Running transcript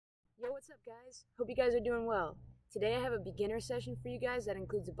up, guys? Hope you guys are doing well. Today I have a beginner session for you guys that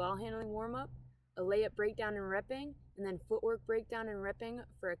includes a ball handling warm-up, a layup breakdown and repping, and then footwork breakdown and repping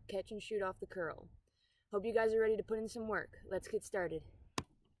for a catch and shoot off the curl. Hope you guys are ready to put in some work. Let's get started.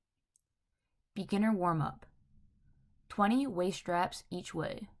 Beginner warm-up. 20 waist wraps each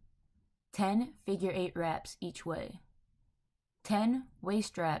way. 10 figure 8 wraps each way. 10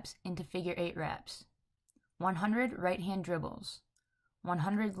 waist wraps into figure 8 wraps. 100 right hand dribbles.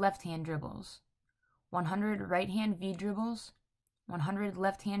 100 left hand dribbles. 100 right hand V dribbles. 100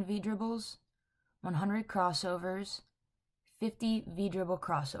 left hand V dribbles. 100 crossovers. 50 V dribble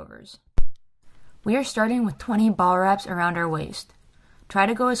crossovers. We are starting with 20 ball wraps around our waist. Try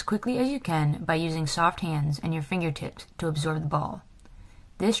to go as quickly as you can by using soft hands and your fingertips to absorb the ball.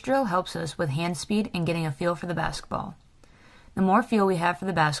 This drill helps us with hand speed and getting a feel for the basketball. The more feel we have for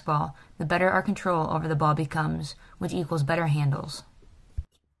the basketball, the better our control over the ball becomes, which equals better handles.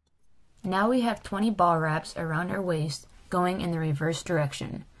 Now we have 20 ball wraps around our waist going in the reverse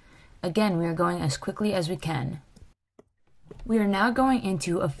direction. Again, we are going as quickly as we can. We are now going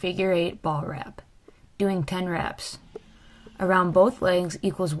into a figure 8 ball wrap, doing 10 wraps. Around both legs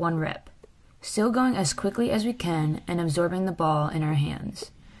equals 1 rep. Still going as quickly as we can and absorbing the ball in our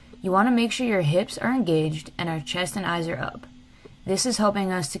hands. You want to make sure your hips are engaged and our chest and eyes are up. This is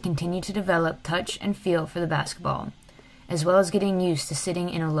helping us to continue to develop touch and feel for the basketball, as well as getting used to sitting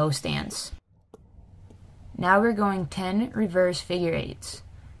in a low stance. Now we're going 10 reverse figure 8s.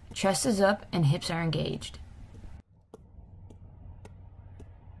 Chest is up and hips are engaged.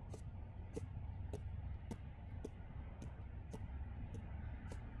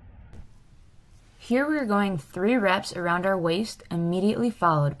 Here we are going 3 wraps around our waist, immediately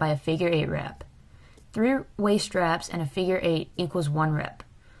followed by a figure 8 wrap. 3 waist wraps and a figure 8 equals 1 rep.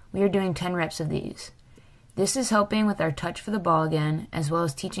 We are doing 10 reps of these. This is helping with our touch for the ball again, as well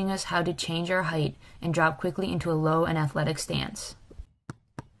as teaching us how to change our height and drop quickly into a low and athletic stance.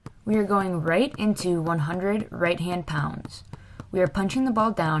 We are going right into 100 right hand pounds. We are punching the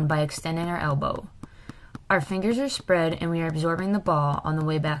ball down by extending our elbow. Our fingers are spread and we are absorbing the ball on the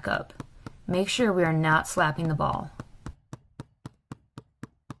way back up. Make sure we are not slapping the ball.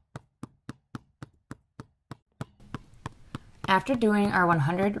 After doing our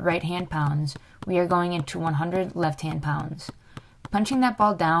 100 right hand pounds, we are going into 100 left hand pounds. Punching that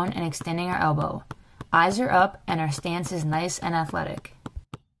ball down and extending our elbow. Eyes are up and our stance is nice and athletic.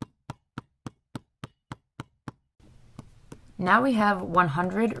 Now we have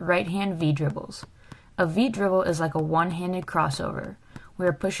 100 right hand V dribbles. A V dribble is like a one-handed crossover. We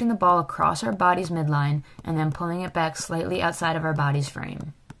are pushing the ball across our body's midline and then pulling it back slightly outside of our body's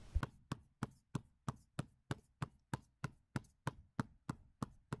frame.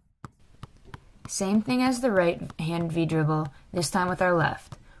 Same thing as the right hand V dribble, this time with our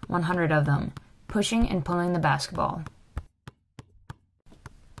left, 100 of them, pushing and pulling the basketball.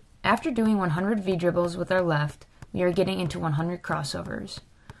 After doing 100 V dribbles with our left, we are getting into 100 crossovers.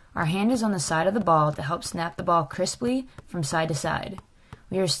 Our hand is on the side of the ball to help snap the ball crisply from side to side.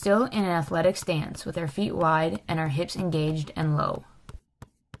 We are still in an athletic stance with our feet wide and our hips engaged and low.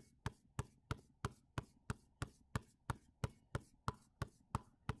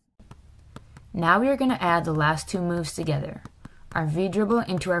 Now we are going to add the last 2 moves together, our V dribble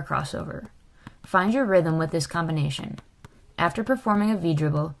into our crossover. Find your rhythm with this combination. After performing a V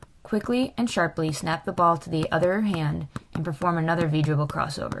dribble, quickly and sharply snap the ball to the other hand and perform another V dribble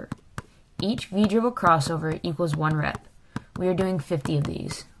crossover. Each V dribble crossover equals 1 rep. We are doing 50 of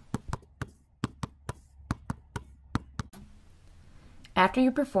these. After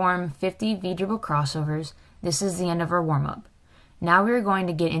you perform 50 V dribble crossovers, this is the end of our warm-up. Now we are going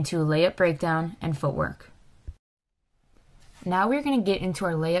to get into layup breakdown and footwork. Now we are going to get into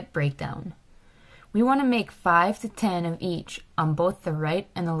our layup breakdown. We want to make 5 to 10 of each on both the right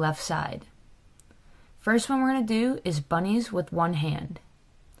and the left side. First one we're going to do is bunnies with one hand.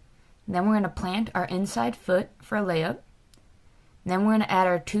 Then we're going to plant our inside foot for a layup. Then we're going to add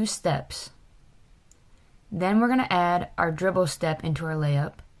our 2 steps. Then we're going to add our dribble step into our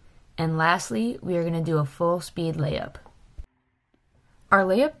layup. And lastly, we are going to do a full speed layup. Our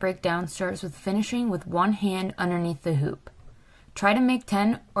layup breakdown starts with finishing with one hand underneath the hoop. Try to make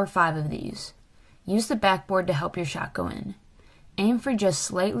 10 or 5 of these. Use the backboard to help your shot go in. Aim for just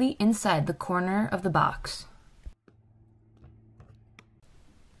slightly inside the corner of the box.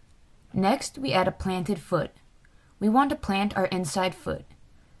 Next, we add a planted foot. We want to plant our inside foot,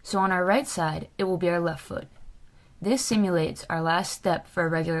 so on our right side, it will be our left foot. This simulates our last step for a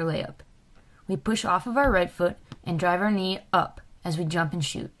regular layup. We push off of our right foot and drive our knee up as we jump and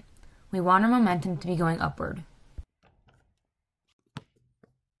shoot. We want our momentum to be going upward.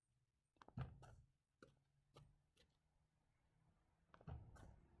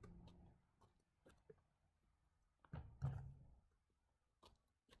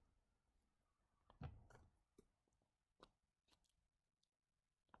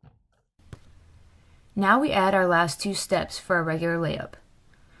 Now we add our last 2 steps for a regular layup.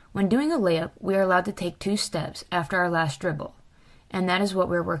 When doing a layup, we are allowed to take 2 steps after our last dribble, and that is what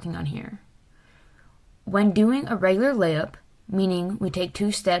we're working on here. When doing a regular layup, meaning we take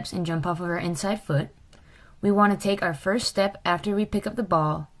 2 steps and jump off of our inside foot, we want to take our first step after we pick up the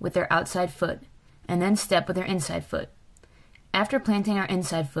ball with our outside foot, and then step with our inside foot. After planting our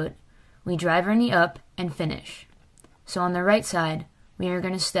inside foot, we drive our knee up and finish. So on the right side, we are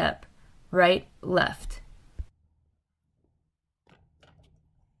going to step right, left.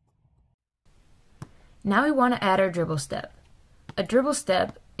 Now we want to add our dribble step. A dribble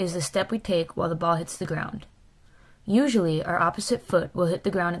step is the step we take while the ball hits the ground. Usually, our opposite foot will hit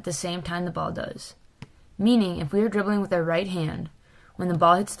the ground at the same time the ball does. Meaning, if we are dribbling with our right hand, when the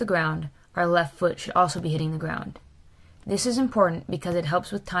ball hits the ground, our left foot should also be hitting the ground. This is important because it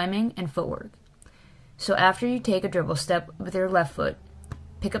helps with timing and footwork. So after you take a dribble step with your left foot,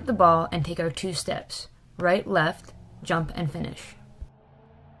 pick up the ball and take our 2 steps, right, left, jump, and finish.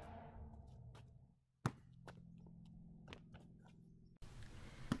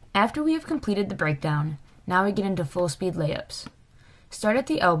 After we have completed the breakdown, now we get into full speed layups. Start at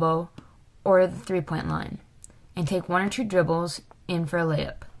the elbow or the 3-point line and take 1 or 2 dribbles in for a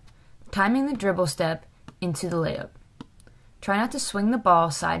layup, timing the dribble step into the layup. Try not to swing the ball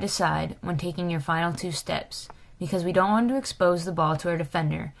side to side when taking your final 2 steps because we don't want to expose the ball to our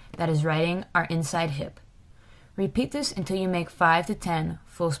defender that is riding our inside hip. Repeat this until you make 5 to 10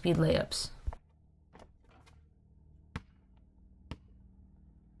 full speed layups.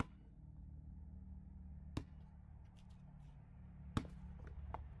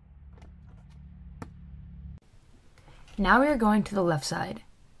 Now we are going to the left side,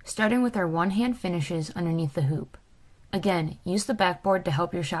 starting with our one-hand finishes underneath the hoop. Again, use the backboard to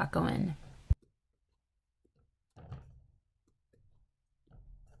help your shot go in.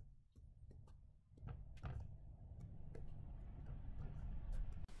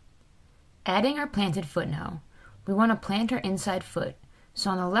 Adding our planted foot now, we want to plant our inside foot,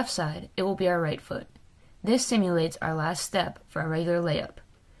 so on the left side, it will be our right foot. This simulates our last step for a regular layup.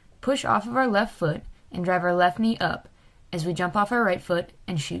 Push off of our left foot and drive our left knee up as we jump off our right foot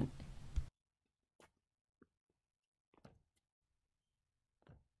and shoot.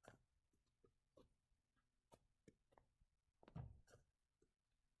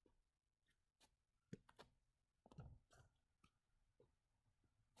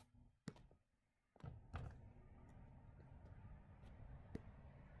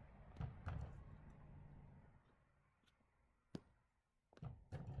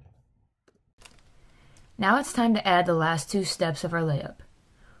 Now it's time to add the last 2 steps of our layup.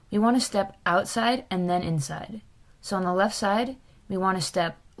 We want to step outside and then inside. So on the left side, we want to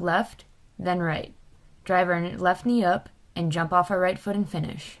step left, then right. Drive our left knee up and jump off our right foot and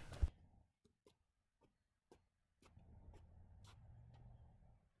finish.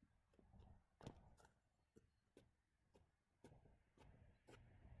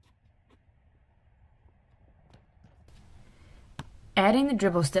 Adding the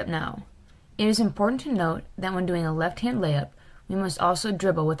dribble step now. It is important to note that when doing a left-hand layup, we must also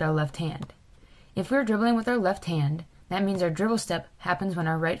dribble with our left hand. If we are dribbling with our left hand, that means our dribble step happens when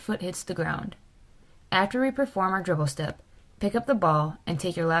our right foot hits the ground. After we perform our dribble step, pick up the ball and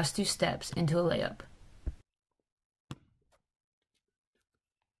take your last 2 steps into a layup.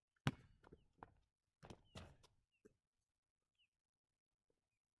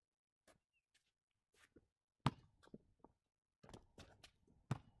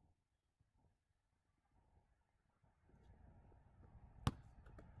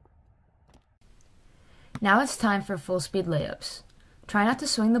 Now it's time for full speed layups. Try not to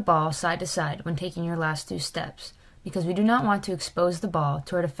swing the ball side to side when taking your last 2 steps, because we do not want to expose the ball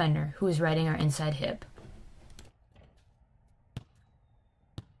to our defender who is riding our inside hip.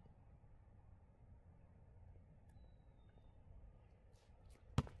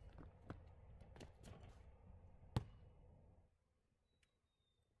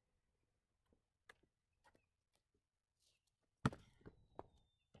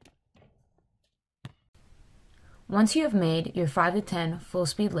 Once you have made your 5 to 10 full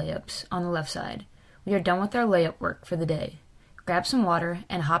speed layups on the left side, we are done with our layup work for the day. Grab some water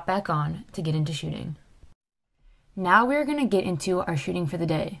and hop back on to get into shooting. Now we are going to get into our shooting for the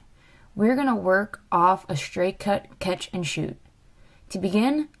day. We're going to work off a straight cut, catch, and shoot. To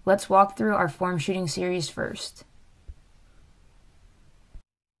begin, let's walk through our form shooting series first.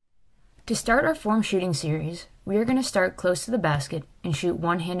 To start our form shooting series, we are going to start close to the basket and shoot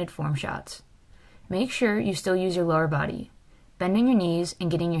one-handed form shots. Make sure you still use your lower body, bending your knees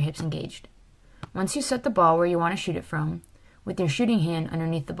and getting your hips engaged. Once you set the ball where you want to shoot it from, with your shooting hand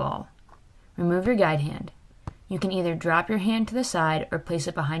underneath the ball, Remove your guide hand. You can either drop your hand to the side or place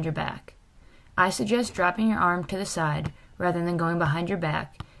it behind your back. I suggest dropping your arm to the side rather than going behind your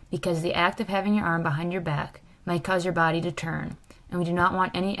back because the act of having your arm behind your back might cause your body to turn, and we do not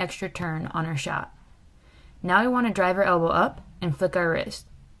want any extra turn on our shot. Now we want to drive our elbow up and flick our wrist.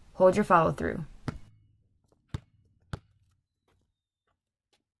 Hold your follow through.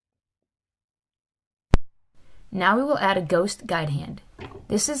 Now we will add a ghost guide hand.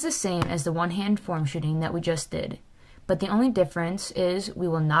 This is the same as the one-hand form shooting that we just did, but the only difference is we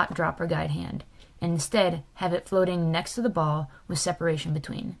will not drop our guide hand, and instead have it floating next to the ball with separation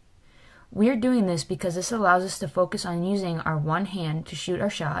between. We are doing this because this allows us to focus on using our one hand to shoot our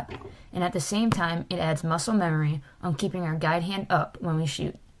shot, and at the same time it adds muscle memory on keeping our guide hand up when we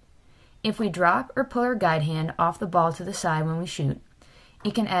shoot. If we drop or pull our guide hand off the ball to the side when we shoot,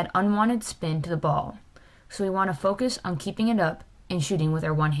 it can add unwanted spin to the ball, so we want to focus on keeping it up and shooting with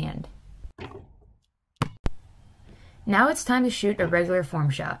our one hand. Now it's time to shoot a regular form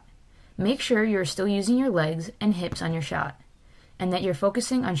shot. Make sure you're still using your legs and hips on your shot, and that you're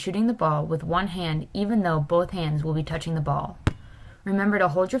focusing on shooting the ball with one hand even though both hands will be touching the ball. Remember to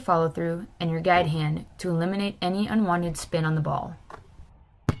hold your follow through and your guide hand to eliminate any unwanted spin on the ball.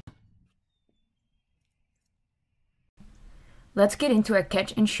 Let's get into our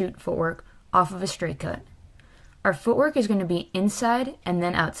catch and shoot footwork off of a straight cut. Our footwork is going to be inside and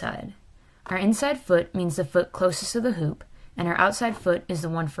then outside. Our inside foot means the foot closest to the hoop, and our outside foot is the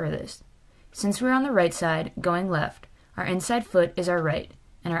one furthest. Since we're on the right side, going left, our inside foot is our right,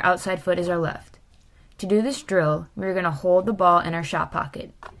 and our outside foot is our left. To do this drill, we are going to hold the ball in our shot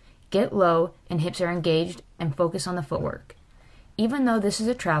pocket. Get low and hips are engaged and focus on the footwork. Even though this is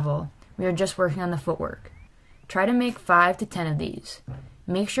a travel, we are just working on the footwork. Try to make 5 to 10 of these.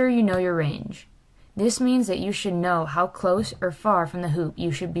 Make sure you know your range. This means that you should know how close or far from the hoop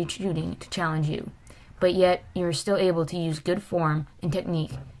you should be shooting to challenge you, but yet you are still able to use good form and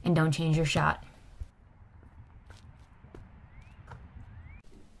technique and don't change your shot.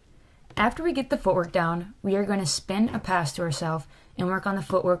 After we get the footwork down, we are going to spin a pass to ourselves and work on the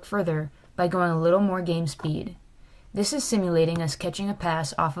footwork further by going a little more game speed. This is simulating us catching a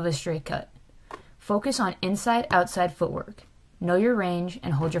pass off of a straight cut. Focus on inside-outside footwork. Know your range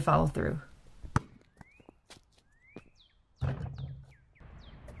and hold your follow through.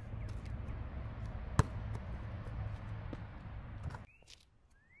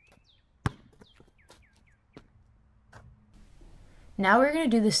 Now we're going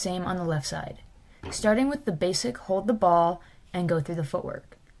to do the same on the left side, starting with the basic hold the ball and go through the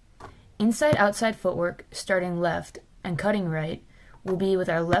footwork. Inside-outside footwork, starting left and cutting right, will be with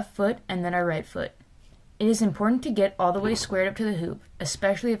our left foot and then our right foot. It is important to get all the way squared up to the hoop,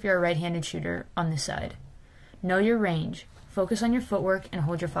 especially if you're a right-handed shooter on this side. Know your range, focus on your footwork, and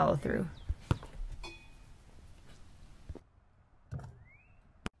hold your follow through.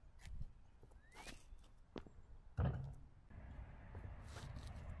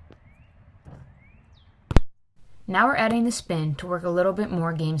 Now we're adding the spin to work a little bit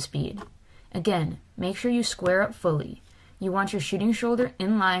more game speed. Again, make sure you square up fully. You want your shooting shoulder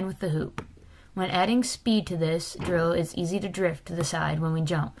in line with the hoop. When adding speed to this drill, it's easy to drift to the side when we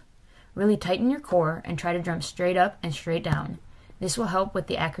jump. Really tighten your core and try to jump straight up and straight down. This will help with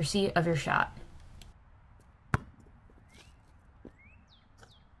the accuracy of your shot.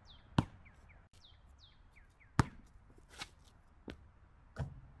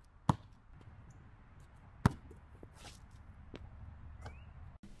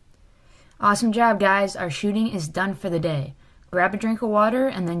 Awesome job, guys. Our shooting is done for the day. Grab a drink of water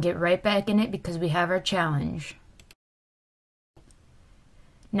and then get right back in it because we have our challenge.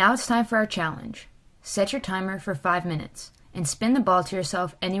 Now it's time for our challenge. Set your timer for 5 minutes and spin the ball to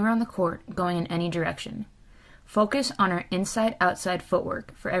yourself anywhere on the court going in any direction. Focus on our inside-outside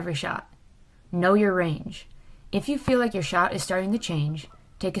footwork for every shot. Know your range. If you feel like your shot is starting to change,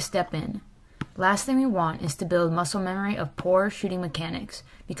 take a step in. Last thing we want is to build muscle memory of poor shooting mechanics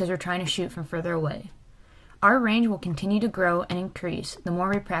because we're trying to shoot from further away. Our range will continue to grow and increase the more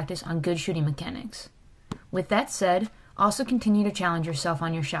we practice on good shooting mechanics. With that said, also continue to challenge yourself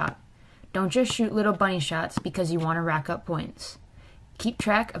on your shot. Don't just shoot little bunny shots because you want to rack up points. Keep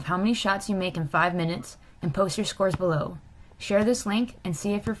track of how many shots you make in 5 minutes and post your scores below. Share this link and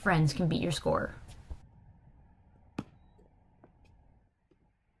see if your friends can beat your score.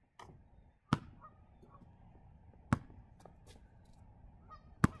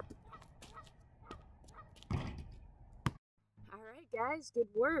 Guys, good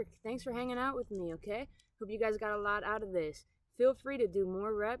work. Thanks for hanging out with me, okay? Hope you guys got a lot out of this. Feel free to do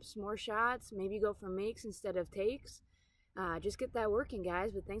more reps, more shots, maybe go for makes instead of takes. Just get that working,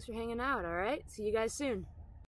 guys. But thanks for hanging out, all right? See you guys soon.